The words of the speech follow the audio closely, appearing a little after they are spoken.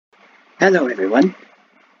Hello everyone,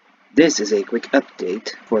 this is a quick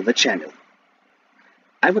update for the channel.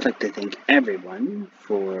 I would like to thank everyone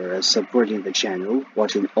for supporting the channel,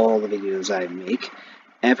 watching all the videos I make,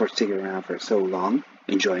 and for sticking around for so long,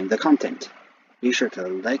 enjoying the content. Be sure to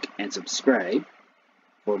like and subscribe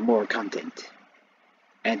for more content,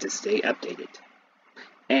 and to stay updated.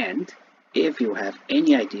 And if you have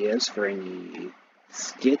any ideas for any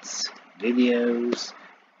skits, videos,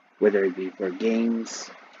 whether it be for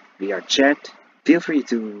games, VR chat, feel free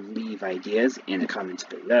to leave ideas in the comments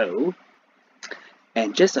below.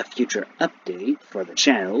 And just a future update for the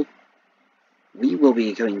channel, we will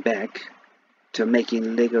be going back to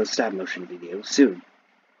making Lego stop motion videos soon.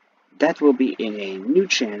 That will be in a new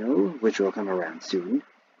channel which will come around soon.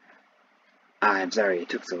 I'm sorry it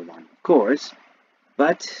took so long, of course,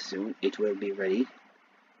 but soon it will be ready.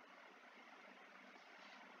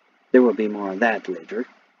 There will be more on that later.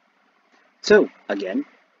 So, again,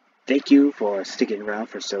 thank you for sticking around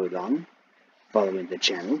for so long, following the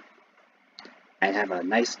channel, and have a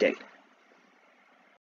nice day.